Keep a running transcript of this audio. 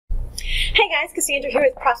Hey guys, Cassandra here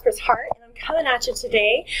with Prosperous Heart, and I'm coming at you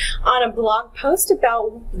today on a blog post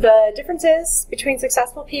about the differences between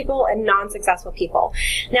successful people and non-successful people.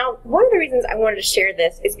 Now, one of the reasons I wanted to share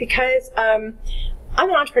this is because I'm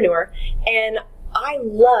an entrepreneur, and I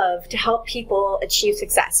love to help people achieve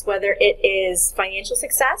success, whether it is financial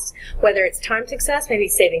success, whether it's time success, maybe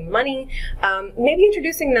saving money, maybe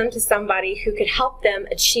introducing them to somebody who could help them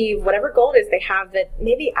achieve whatever goal it is they have that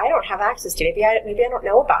maybe I don't have access to, maybe I don't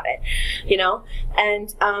know about it, you know? And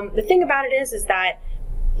the thing about it is that,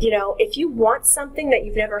 you know, if you want something that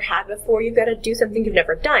you've never had before, you've got to do something you've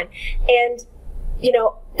never done. And you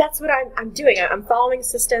know, that's what I'm doing. I'm following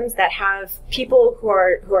systems that have people who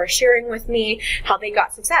are sharing with me how they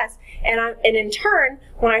got success. And in turn,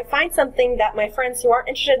 when I find something that my friends who aren't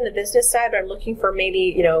interested in the business side but are looking for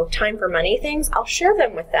maybe, you know, time for money things, I'll share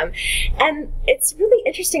them with them. And it's really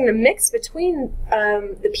interesting, the mix between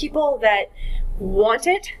the people that want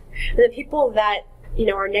it and the people that, you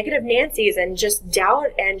know, are negative Nancy's and just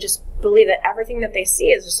doubt and just believe that everything that they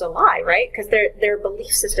see is just a lie, right? Because their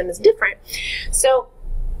belief system is different. So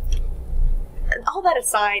all that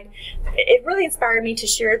aside, it really inspired me to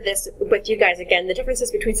share this with you guys again, the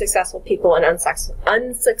differences between successful people and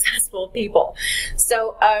unsuccessful people.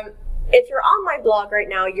 So if you're on my blog right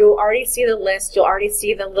now, you'll already see the list. You'll already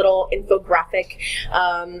see the little infographic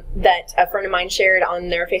that a friend of mine shared on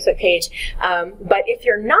their Facebook page. But if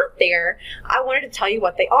you're not there, I wanted to tell you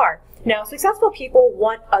what they are. Now, successful people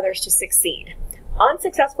want others to succeed.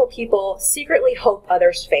 Unsuccessful people secretly hope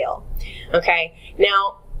others fail. Okay?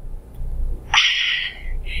 Now,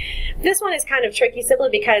 this one is kind of tricky simply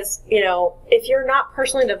because, you know, if you're not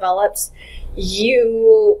personally developed,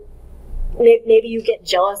 maybe you get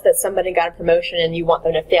jealous that somebody got a promotion and you want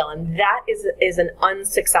them to fail, and that is an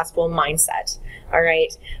unsuccessful mindset. All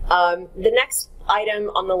right. The next item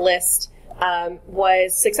on the list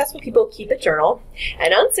was successful people keep a journal,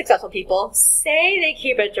 and unsuccessful people say they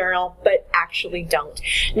keep a journal but actually don't.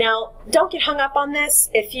 Now, don't get hung up on this.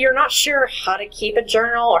 If you're not sure how to keep a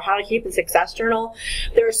journal or how to keep a success journal,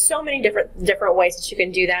 there are so many different ways that you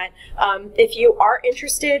can do that. If you are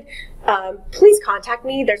interested, please contact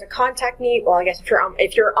me. There's a contact me. Well, I guess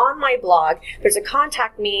if you're on my blog, there's a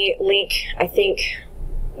contact me link. I think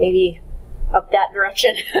maybe up that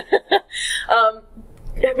direction.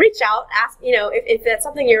 Reach out, ask, you know, if that's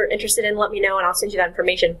something you're interested in, let me know and I'll send you that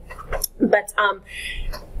information. But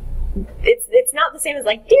it's not the same as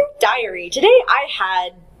like, dear diary, today I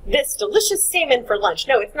had this delicious salmon for lunch.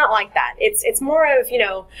 No, it's not like that. It's more of, you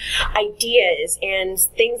know, ideas and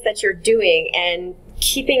things that you're doing and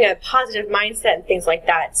keeping a positive mindset and things like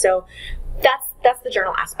that. So that's the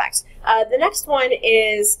journal aspect. The next one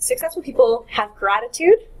is successful people have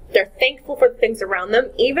gratitude. They're thankful for the things around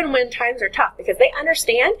them, even when times are tough, because they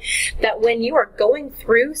understand that when you are going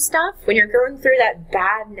through stuff, when you're going through that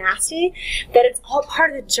bad, nasty, that it's all part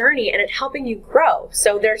of the journey and it's helping you grow.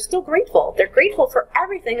 So they're still grateful. They're grateful for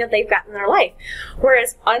everything that they've got in their life.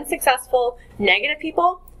 Whereas unsuccessful, negative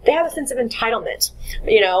people, they have a sense of entitlement.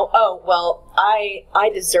 You know, oh, well, I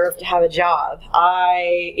deserve to have a job.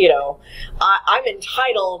 I'm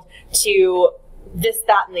entitled to this,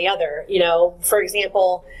 that, and the other. You know, for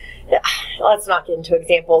example, let's not get into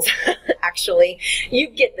examples. Actually, you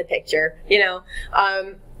get the picture. You know,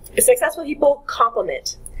 successful people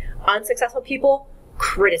compliment. Unsuccessful people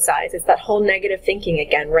criticize. It's that whole negative thinking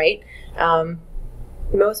again, right?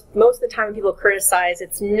 Most of the time when people criticize,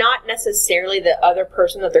 it's not necessarily the other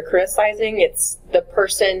person that they're criticizing. It's the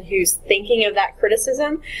person who's thinking of that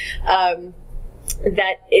criticism.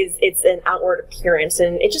 It's an outward appearance,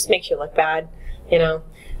 and it just makes you look bad. You know,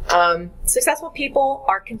 successful people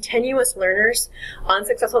are continuous learners.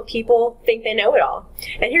 Unsuccessful people think they know it all.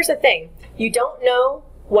 And here's the thing. You don't know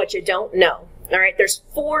what you don't know. All right. There's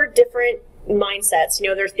 4 different mindsets. You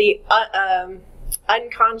know, there's the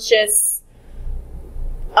unconscious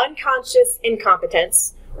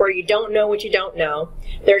incompetence, where you don't know what you don't know.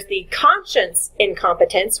 There's the conscious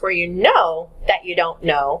incompetence, where you know that you don't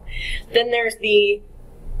know. Then there's the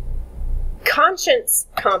conscious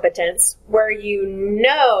competence, where you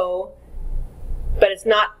know, but it's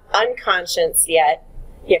not unconscious yet.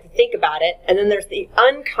 You have to think about it. And then there's the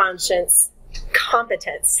unconscious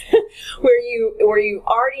competence, where you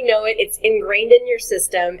already know it. It's ingrained in your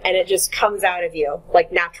system, and it just comes out of you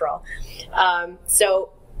like natural.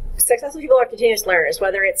 So successful people are continuous learners,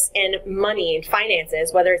 whether it's in money and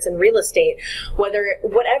finances, whether it's in real estate,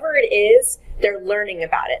 whatever it is, they're learning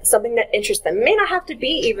about it. Something that interests them. It may not have to be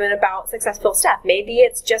even about successful stuff. Maybe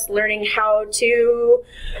it's just learning how to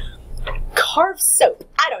carve soap.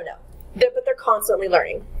 I don't know. But they're constantly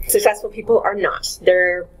learning. Successful people are not.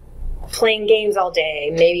 They're playing games all day.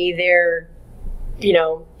 Maybe they're,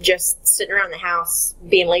 just sitting around the house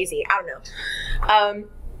being lazy. I don't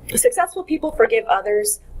know. Successful people forgive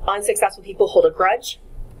others. Unsuccessful people hold a grudge.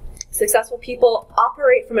 Successful people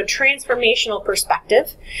operate from a transformational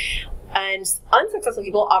perspective, and unsuccessful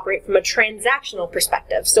people operate from a transactional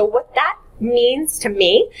perspective. So what that means to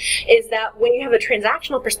me is that when you have a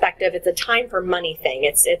transactional perspective, it's a time for money thing.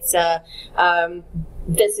 It's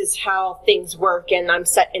this is how things work and I'm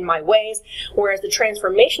set in my ways. Whereas the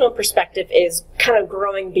transformational perspective is kind of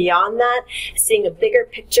growing beyond that, seeing a bigger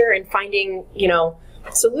picture and finding,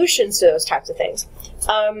 solutions to those types of things.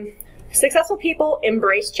 Successful people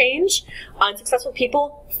embrace change. Unsuccessful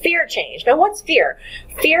people fear change. Now, what's fear?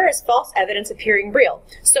 Fear is false evidence appearing real.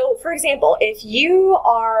 So, for example, if you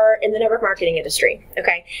are in the network marketing industry,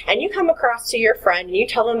 okay, and you come across to your friend and you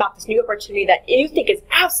tell them about this new opportunity that you think is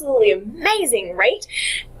absolutely amazing, right?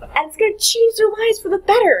 And it's going to change their lives for the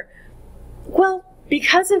better. Well,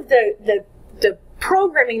 because of the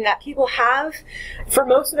programming that people have for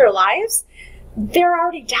most of their lives, they're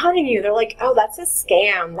already doubting you. They're like, oh, that's a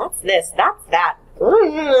scam. That's this. That's that.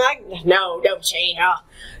 No, don't change. Oh.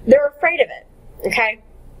 They're afraid of it. Okay?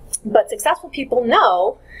 But successful people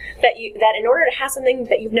know that in order to have something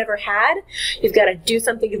that you've never had, you've got to do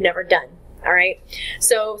something you've never done. All right?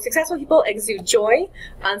 So successful people exude joy.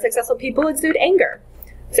 Unsuccessful people exude anger.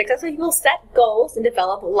 Successful people set goals and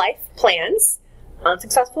develop life plans.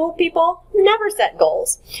 Unsuccessful people never set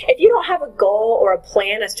goals. If you don't have a goal or a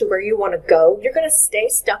plan as to where you want to go, you're going to stay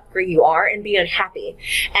stuck where you are and be unhappy.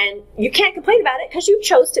 And you can't complain about it because you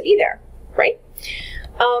chose to be there, right?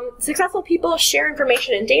 Successful people share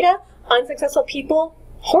information and data. Unsuccessful people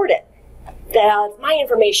hoard it. It's my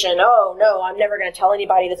information. Oh, no, I'm never going to tell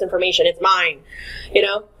anybody this information. It's mine,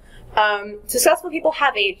 Successful people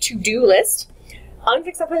have a to-do list.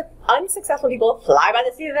 Unsuccessful people fly by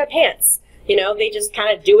the seat of their pants. They just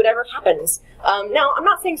kind of do whatever happens. Now, I'm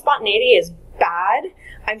not saying spontaneity is bad.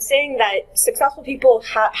 I'm saying that successful people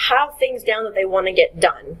have things down that they want to get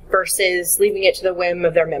done versus leaving it to the whim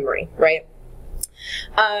of their memory, right?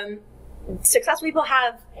 Successful people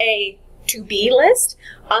have a to-be list.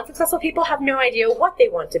 Unsuccessful people have no idea what they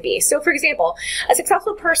want to be. So, for example, a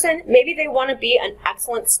successful person, maybe they want to be an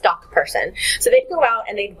excellent stock person. So they'd go out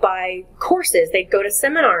and they'd buy courses, they'd go to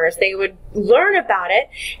seminars, they would learn about it,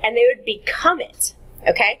 and they would become it.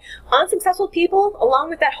 Okay? Unsuccessful people,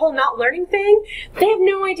 along with that whole not learning thing, they have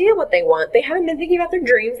no idea what they want. They haven't been thinking about their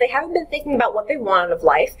dreams. They haven't been thinking about what they want out of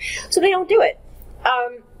life, so they don't do it.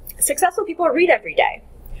 Successful people read every day.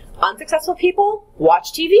 Unsuccessful people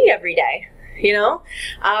watch TV every day,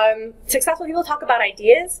 Successful people talk about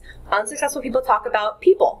ideas. Unsuccessful people talk about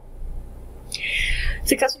people.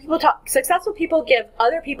 Successful people give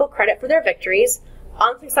other people credit for their victories.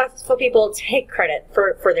 Unsuccessful people take credit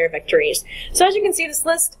for their victories. So as you can see, this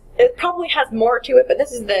list, it probably has more to it, but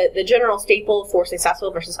this is the general staple for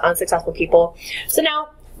successful versus unsuccessful people. So now,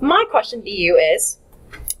 my question to you is,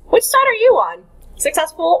 which side are you on?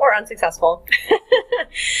 Successful or unsuccessful?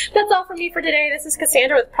 That's all from me for today. This is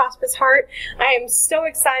Cassandra with Prosperous Heart. I am so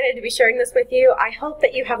excited to be sharing this with you. I hope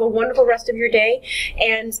that you have a wonderful rest of your day.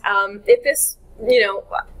 And if this,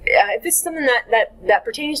 if this is something that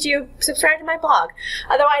pertains to you, subscribe to my blog.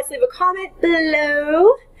 Otherwise, leave a comment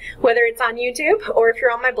below, whether it's on YouTube or if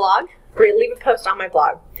you're on my blog, leave a post on my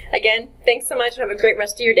blog. Again, thanks so much and have a great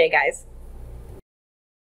rest of your day, guys.